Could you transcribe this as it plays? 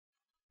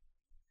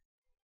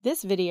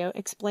This video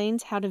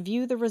explains how to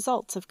view the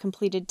results of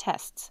completed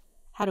tests,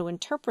 how to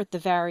interpret the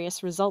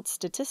various results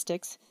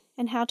statistics,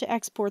 and how to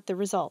export the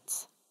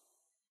results.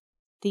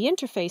 The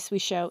interface we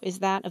show is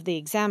that of the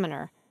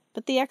examiner,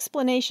 but the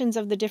explanations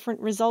of the different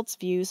results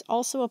views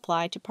also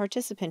apply to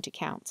participant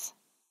accounts.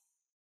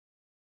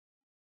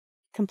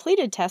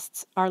 Completed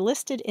tests are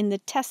listed in the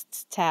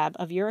Tests tab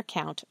of your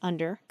account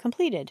under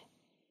Completed.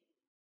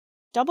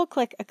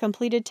 Double-click a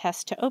completed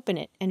test to open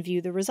it and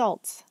view the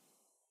results.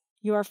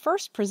 You are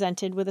first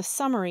presented with a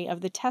summary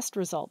of the test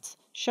results,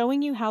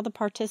 showing you how the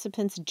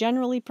participants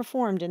generally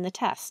performed in the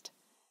test.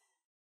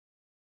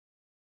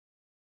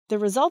 The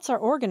results are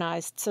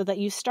organized so that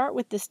you start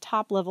with this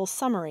top-level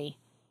summary,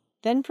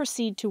 then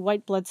proceed to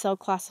white blood cell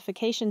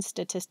classification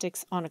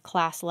statistics on a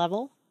class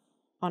level,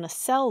 on a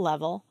cell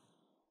level,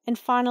 and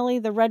finally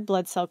the red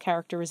blood cell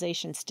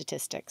characterization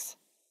statistics.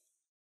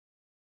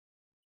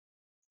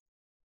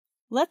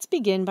 Let's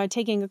begin by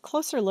taking a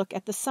closer look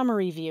at the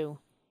summary view.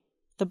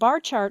 The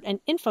bar chart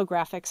and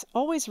infographics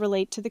always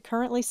relate to the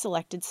currently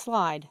selected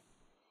slide.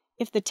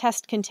 If the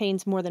test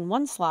contains more than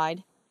one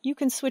slide, you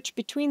can switch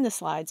between the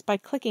slides by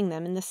clicking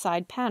them in the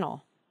side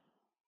panel.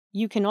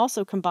 You can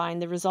also combine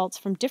the results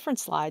from different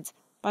slides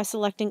by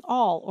selecting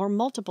all or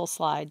multiple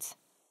slides.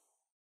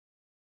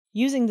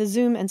 Using the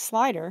zoom and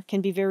slider can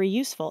be very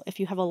useful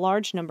if you have a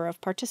large number of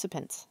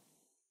participants.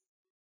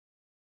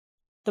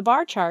 The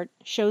bar chart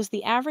shows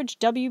the average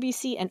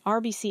WBC and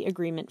RBC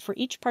agreement for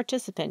each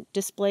participant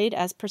displayed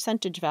as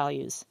percentage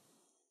values.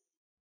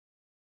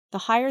 The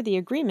higher the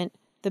agreement,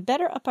 the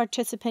better a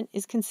participant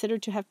is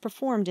considered to have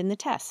performed in the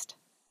test.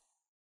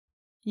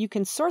 You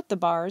can sort the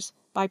bars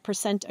by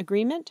percent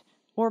agreement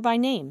or by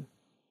name.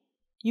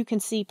 You can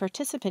see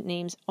participant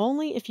names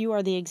only if you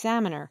are the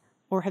examiner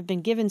or have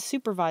been given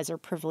supervisor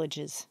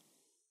privileges.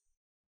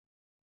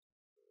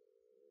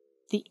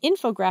 The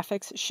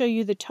infographics show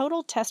you the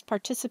total test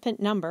participant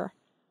number,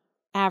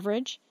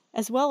 average,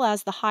 as well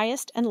as the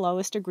highest and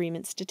lowest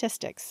agreement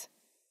statistics.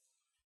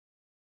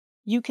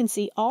 You can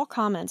see all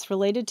comments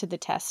related to the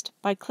test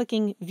by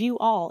clicking View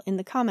All in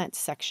the Comments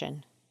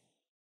section.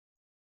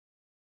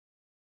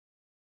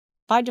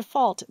 By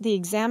default, the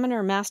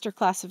examiner master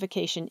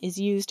classification is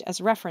used as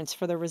reference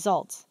for the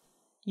results.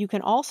 You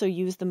can also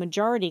use the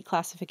majority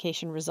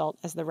classification result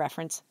as the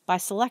reference by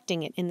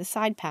selecting it in the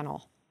side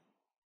panel.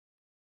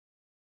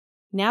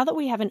 Now that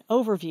we have an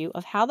overview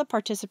of how the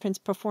participants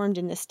performed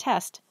in this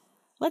test,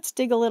 let's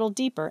dig a little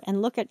deeper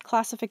and look at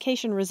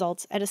classification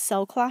results at a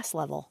cell class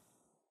level.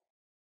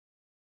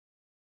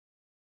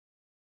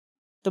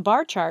 The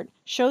bar chart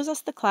shows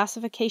us the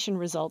classification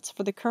results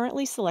for the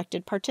currently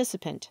selected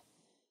participant.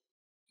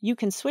 You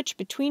can switch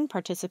between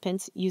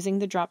participants using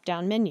the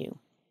drop-down menu.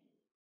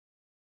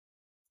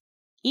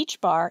 Each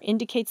bar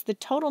indicates the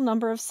total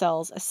number of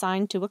cells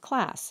assigned to a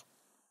class.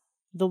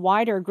 The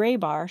wider gray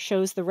bar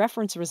shows the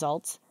reference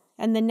results,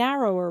 and the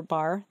narrower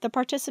bar the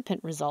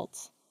participant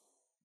results.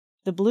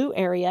 The blue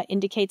area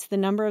indicates the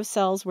number of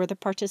cells where the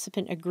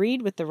participant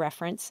agreed with the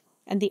reference,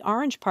 and the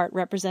orange part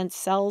represents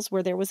cells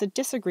where there was a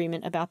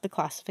disagreement about the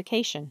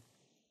classification.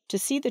 To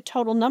see the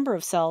total number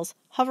of cells,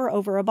 hover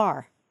over a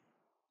bar.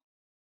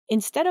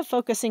 Instead of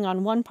focusing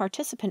on one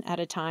participant at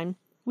a time,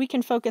 we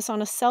can focus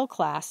on a cell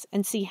class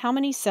and see how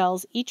many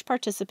cells each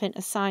participant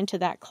assigned to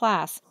that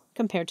class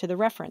compared to the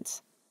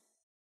reference.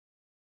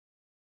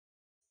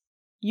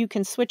 You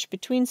can switch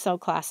between cell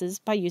classes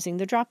by using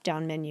the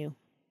drop-down menu.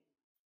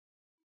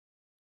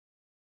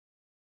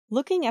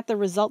 Looking at the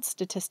results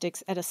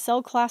statistics at a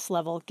cell class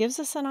level gives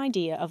us an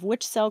idea of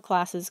which cell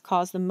classes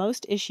cause the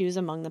most issues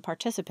among the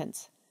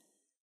participants.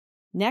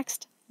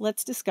 Next,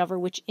 let's discover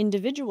which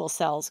individual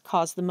cells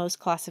cause the most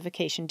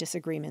classification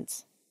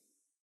disagreements.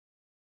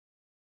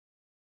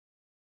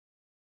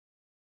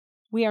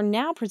 We are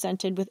now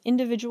presented with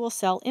individual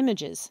cell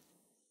images.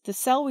 The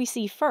cell we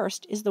see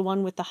first is the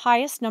one with the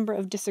highest number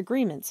of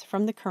disagreements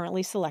from the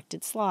currently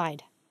selected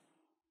slide.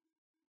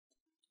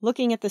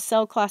 Looking at the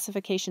cell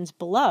classifications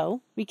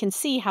below, we can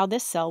see how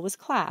this cell was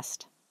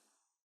classed.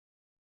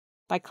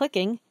 By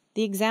clicking,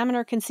 the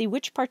examiner can see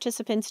which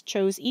participants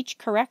chose each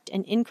correct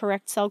and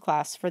incorrect cell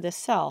class for this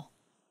cell.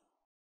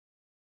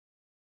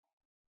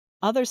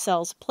 Other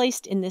cells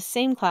placed in this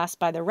same class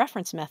by the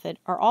reference method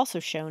are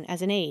also shown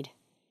as an aid.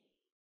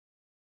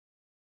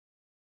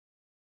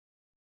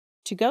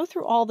 To go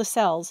through all the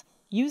cells,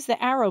 use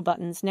the arrow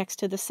buttons next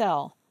to the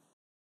cell.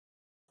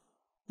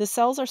 The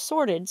cells are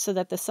sorted so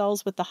that the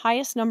cells with the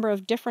highest number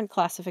of different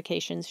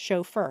classifications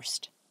show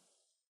first.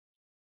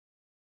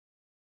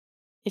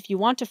 If you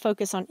want to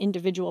focus on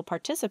individual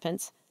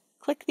participants,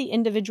 click the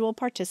Individual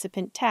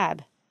Participant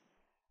tab.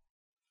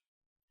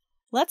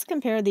 Let's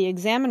compare the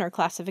examiner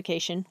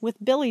classification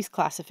with Billy's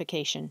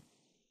classification.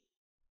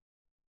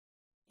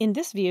 In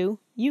this view,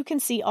 you can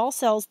see all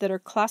cells that are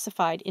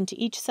classified into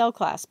each cell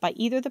class by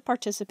either the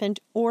participant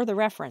or the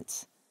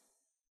reference.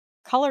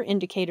 Color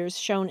indicators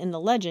shown in the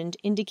legend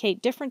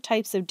indicate different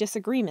types of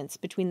disagreements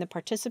between the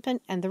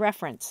participant and the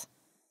reference.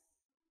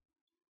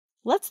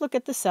 Let's look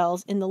at the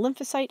cells in the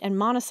lymphocyte and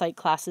monocyte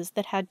classes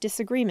that had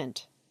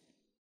disagreement.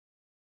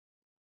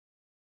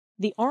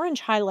 The orange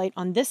highlight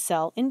on this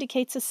cell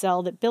indicates a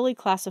cell that Billy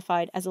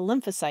classified as a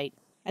lymphocyte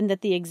and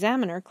that the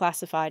examiner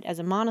classified as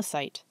a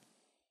monocyte.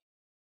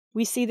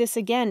 We see this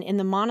again in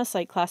the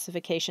monocyte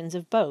classifications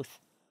of both.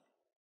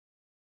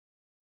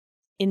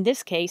 In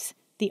this case,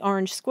 the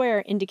orange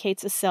square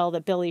indicates a cell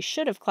that Billy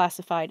should have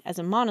classified as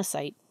a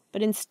monocyte,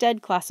 but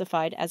instead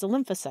classified as a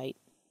lymphocyte.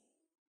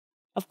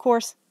 Of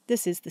course,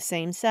 this is the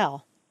same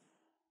cell.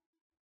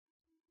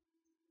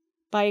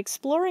 By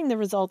exploring the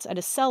results at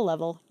a cell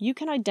level, you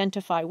can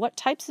identify what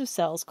types of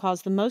cells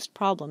cause the most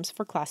problems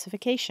for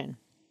classification.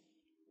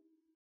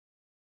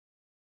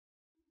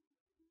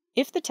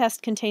 If the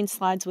test contains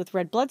slides with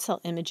red blood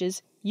cell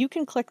images, you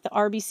can click the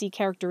RBC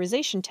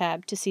Characterization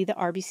tab to see the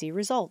RBC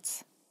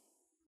results.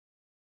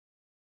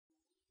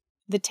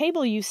 The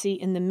table you see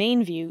in the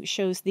main view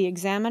shows the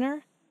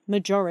examiner,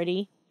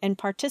 majority, and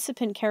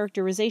participant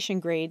characterization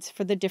grades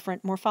for the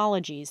different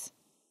morphologies.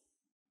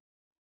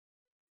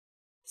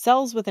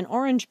 Cells with an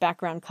orange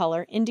background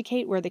color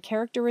indicate where the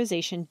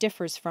characterization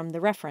differs from the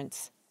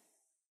reference.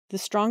 The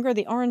stronger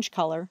the orange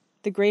color,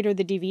 the greater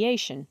the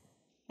deviation,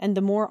 and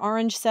the more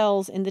orange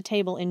cells in the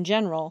table in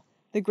general,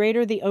 the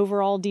greater the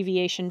overall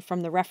deviation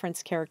from the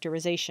reference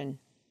characterization.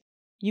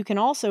 You can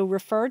also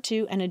refer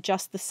to and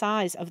adjust the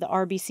size of the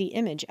RBC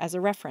image as a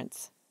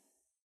reference.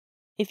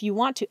 If you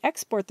want to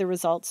export the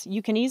results,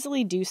 you can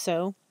easily do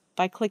so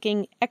by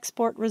clicking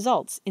Export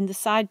Results in the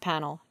side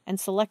panel and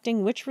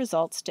selecting which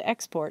results to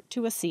export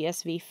to a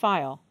CSV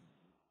file.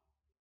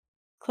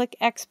 Click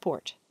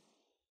Export.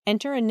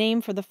 Enter a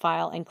name for the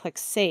file and click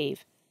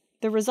Save.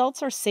 The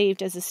results are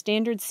saved as a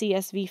standard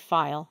CSV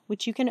file,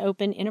 which you can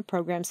open in a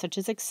program such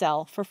as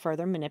Excel for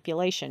further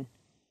manipulation.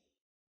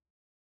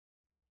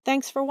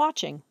 Thanks for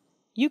watching.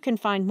 You can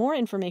find more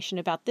information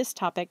about this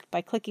topic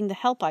by clicking the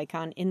Help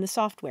icon in the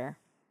software.